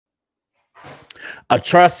A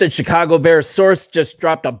trusted Chicago Bears source just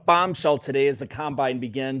dropped a bombshell today as the combine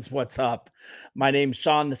begins. What's up? My name's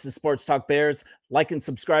Sean. This is Sports Talk Bears. Like and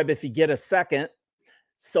subscribe if you get a second.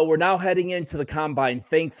 So we're now heading into the combine,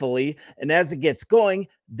 thankfully. And as it gets going,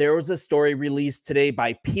 there was a story released today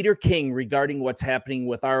by Peter King regarding what's happening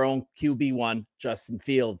with our own QB1, Justin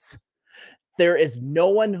Fields. There is no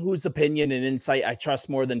one whose opinion and insight I trust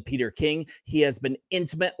more than Peter King. He has been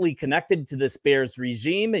intimately connected to this Bears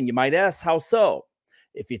regime, and you might ask, how so?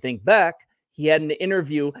 If you think back, he had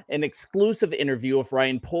an exclusive interview with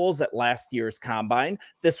Ryan Poles at last year's combine.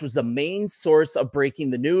 This was the main source of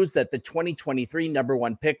breaking the news that the 2023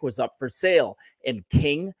 #1 pick was up for sale. And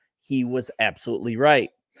King, he was absolutely right.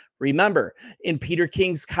 Remember, in Peter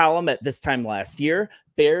King's column at this time last year,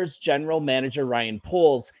 Bears general manager Ryan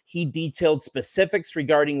Poles, he detailed specifics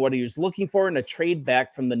regarding what he was looking for in a trade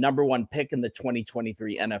back from the #1 pick in the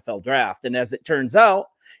 2023 NFL draft. And as it turns out,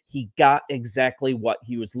 he got exactly what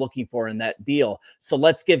he was looking for in that deal. So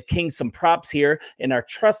let's give King some props here and our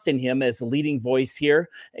trust in him as a leading voice here.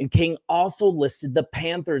 And King also listed the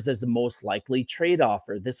Panthers as the most likely trade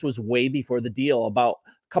offer. This was way before the deal, about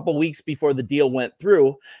couple weeks before the deal went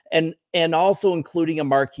through, and also including a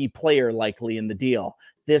marquee player likely in the deal.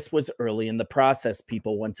 This was early in the process,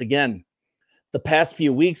 people. Once again, the past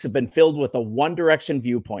few weeks have been filled with a one-direction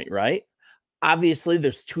viewpoint, right? Obviously,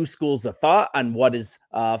 there's two schools of thought on what is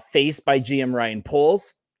faced by GM Ryan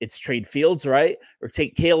Poles. It's trade Fields, right? Or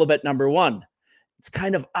take Caleb at #1. It's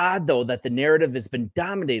kind of odd, though, that the narrative has been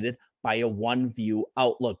dominated by a one-view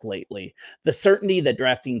outlook lately. The certainty that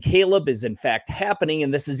drafting Caleb is in fact happening,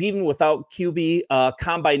 and this is even without QB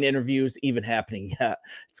combine interviews even happening yet.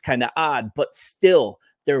 It's kind of odd, but still,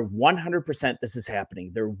 they're 100% this is happening.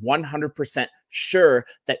 They're 100% sure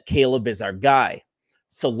that Caleb is our guy.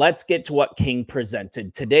 So let's get to what King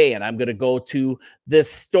presented today, and I'm going to go to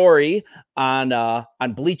this story on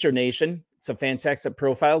Bleacher Nation. It's a fantastic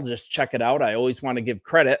profile. Just check it out. I always want to give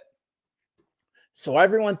credit. So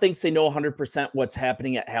everyone thinks they know 100% what's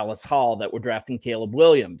happening at Hallis Hall, that we're drafting Caleb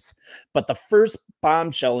Williams. But the first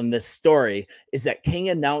bombshell in this story is that King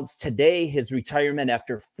announced today his retirement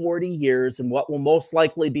after 40 years and what will most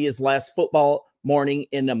likely be his last football morning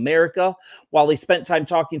in America. While he spent time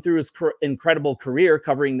talking through his incredible career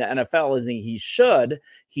covering the NFL, as he should,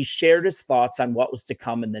 he shared his thoughts on what was to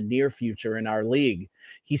come in the near future in our league.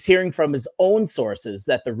 He's hearing from his own sources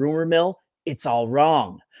that the rumor mill, it's all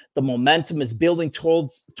wrong. The momentum is building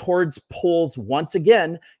towards Poles once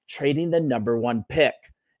again, trading the #1 pick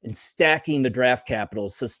and stacking the draft capital.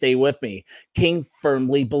 So stay with me. King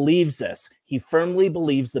firmly believes this. He firmly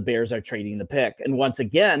believes the Bears are trading the pick. And once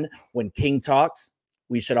again, when King talks,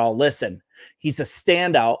 we should all listen. He's a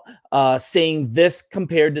standout, saying this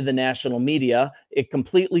compared to the national media. It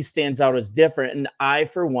completely stands out as different. And I,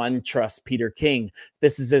 for one, trust Peter King.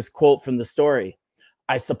 This is his quote from the story.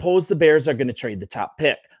 I suppose the Bears are going to trade the top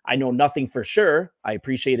pick. I know nothing for sure. I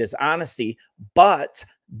appreciate his honesty, but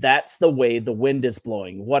that's the way the wind is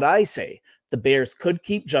blowing. What I say, the Bears could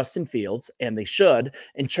keep Justin Fields, and they should,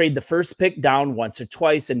 and trade the first pick down once or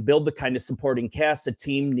twice and build the kind of supporting cast a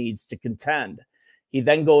team needs to contend. He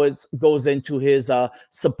then goes into his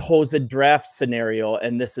supposed draft scenario,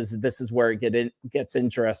 and this is where it gets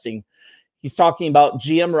interesting. He's talking about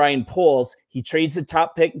GM Ryan Poles. He trades the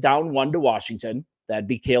top pick down 1 to Washington. That'd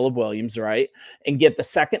be Caleb Williams, right? And get the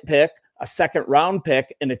second pick, a second-round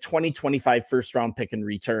pick, and a 2025 first-round pick in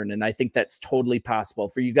return. And I think that's totally possible.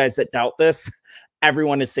 For you guys that doubt this,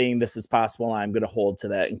 everyone is saying this is possible, and I'm going to hold to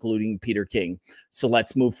that, including Peter King. So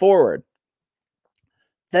let's move forward.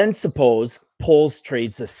 Then suppose Poles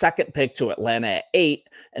trades the second pick to Atlanta at 8,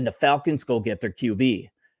 and the Falcons go get their QB.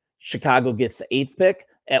 Chicago gets the 8th pick,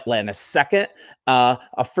 Atlanta second,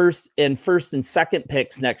 a first and second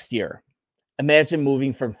picks next year. Imagine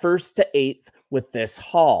moving from 1st to 8th with this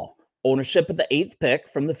haul. Ownership of the 8th pick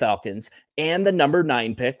from the Falcons and the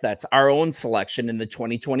 #9 pick. That's our own selection in the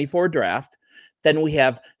 2024 draft. Then we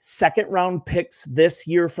have second-round picks this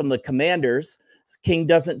year from the Commanders. King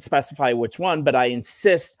doesn't specify which one, but I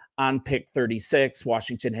insist on pick 36.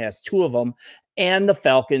 Washington has 2 of them. And the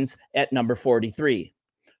Falcons at number 43.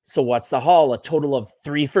 So what's the haul? A total of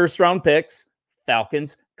 3 first-round picks,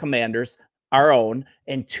 Falcons, Commanders, our own,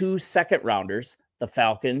 and 2 second-rounders, the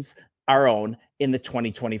Falcons, our own, in the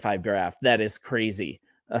 2025 draft. That is crazy.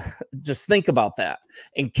 Just think about that.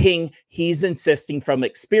 And King, he's insisting from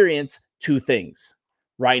experience 2 things.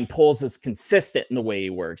 Ryan Poles is consistent in the way he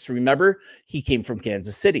works. Remember, he came from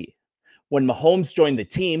Kansas City. When Mahomes joined the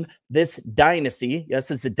team, this dynasty,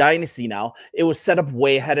 yes, it's a dynasty now, it was set up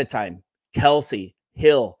way ahead of time. Kelsey,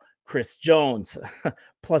 Hill, Chris Jones,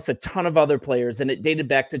 plus a ton of other players, and it dated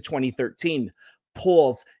back to 2013.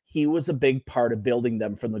 Poles, he was a big part of building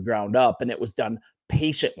them from the ground up, and it was done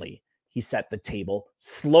patiently. He set the table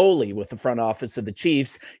slowly with the front office of the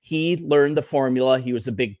Chiefs. He learned the formula. He was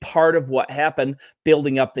a big part of what happened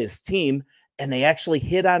building up this team, and they actually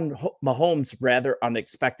hit on Mahomes rather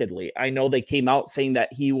unexpectedly. I know they came out saying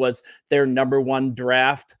that he was their number one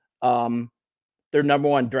draft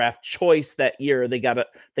choice that year. They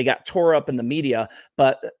got tore up in the media,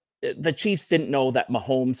 but the Chiefs didn't know that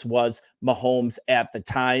Mahomes was Mahomes at the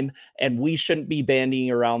time, and we shouldn't be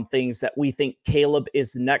bandying around things that we think Caleb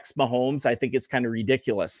is the next Mahomes. I think it's kind of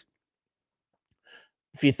ridiculous.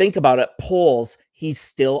 If you think about it, Poles, he's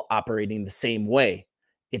still operating the same way.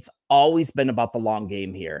 It's always been about the long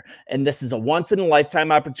game here. And this is a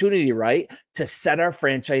once-in-a-lifetime opportunity, right, to set our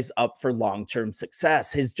franchise up for long-term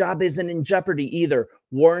success. His job isn't in jeopardy either.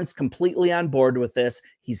 Warren's completely on board with this.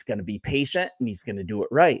 He's going to be patient, and he's going to do it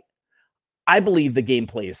right. I believe the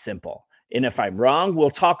gameplay is simple. And if I'm wrong, we'll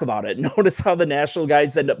talk about it. Notice how the national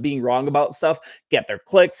guys end up being wrong about stuff, get their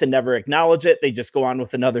clicks and never acknowledge it. They just go on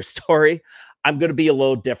with another story. I'm going to be a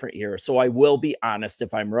little different here, so I will be honest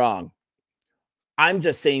if I'm wrong. I'm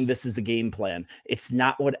just saying this is the game plan. It's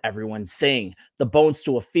not what everyone's saying. The bones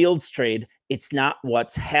to a Fields trade, it's not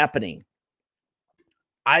what's happening.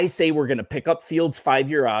 I say we're going to pick up Fields'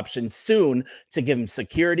 5-year option soon to give him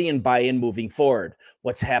security and buy-in moving forward.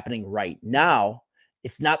 What's happening right now,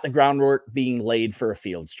 it's not the groundwork being laid for a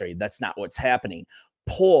Fields trade. That's not what's happening.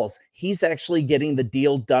 Poles, he's actually getting the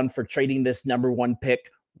deal done for trading this number 1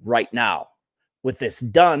 pick right now. With this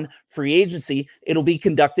done, free agency, it'll be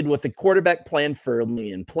conducted with the quarterback plan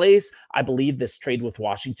firmly in place. I believe this trade with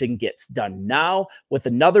Washington gets done now, with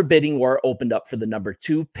another bidding war opened up for the number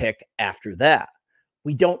 2 pick after that.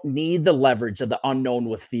 We don't need the leverage of the unknown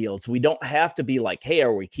with Fields. We don't have to be like, hey,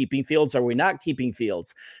 are we keeping Fields? Are we not keeping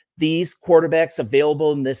Fields? These quarterbacks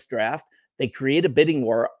available in this draft, they create a bidding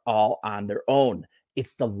war all on their own.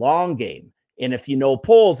 It's the long game. And if you know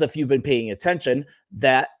Poles, if you've been paying attention,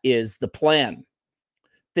 that is the plan.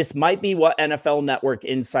 This might be what NFL Network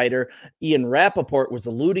insider Ian Rappaport was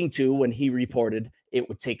alluding to when he reported it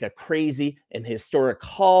would take a crazy and historic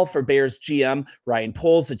haul for Bears GM Ryan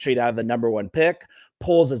Poles to trade out of the number 1 pick.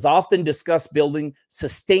 Poles has often discussed building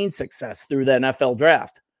sustained success through the NFL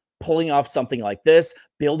draft. Pulling off something like this,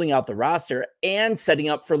 building out the roster, and setting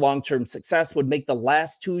up for long-term success would make the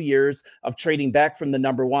last 2 years of trading back from the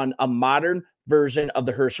number 1 a modern version of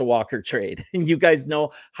the Herschel Walker trade. And you guys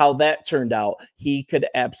know how that turned out. He could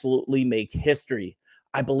absolutely make history.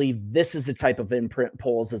 I believe this is the type of imprint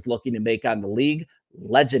Poles is looking to make on the league,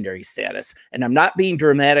 legendary status. And I'm not being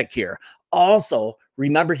dramatic here. Also,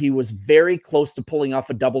 remember, he was very close to pulling off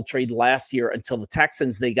a double trade last year until the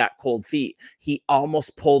Texans, they got cold feet. He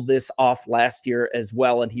almost pulled this off last year as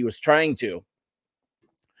well, and he was trying to.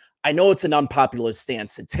 I know it's an unpopular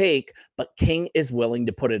stance to take, but King is willing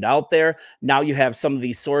to put it out there. Now you have some of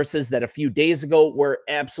these sources that a few days ago were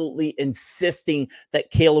absolutely insisting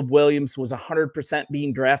that Caleb Williams was 100%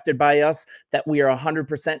 being drafted by us, that we are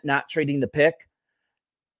 100% not trading the pick.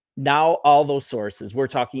 Now all those sources, we're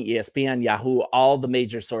talking ESPN, Yahoo, all the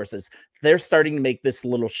major sources, they're starting to make this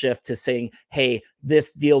little shift to saying, hey,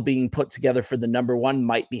 this deal being put together for the number 1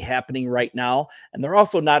 might be happening right now. And they're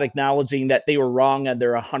also not acknowledging that they were wrong on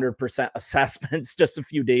their 100% assessments just a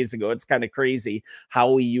few days ago. It's kind of crazy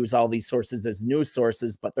how we use all these sources as news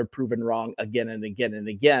sources, but they're proven wrong again and again and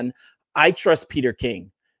again. I trust Peter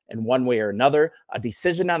King. And one way or another, a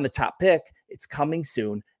decision on the top pick, it's coming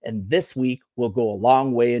soon. And this week will go a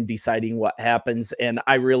long way in deciding what happens. And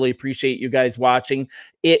I really appreciate you guys watching.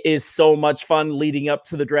 It is so much fun leading up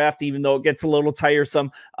to the draft, even though it gets a little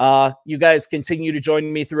tiresome. You guys continue to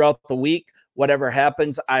join me throughout the week. Whatever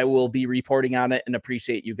happens, I will be reporting on it and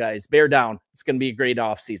appreciate you guys. Bear down. It's going to be a great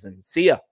offseason. See ya.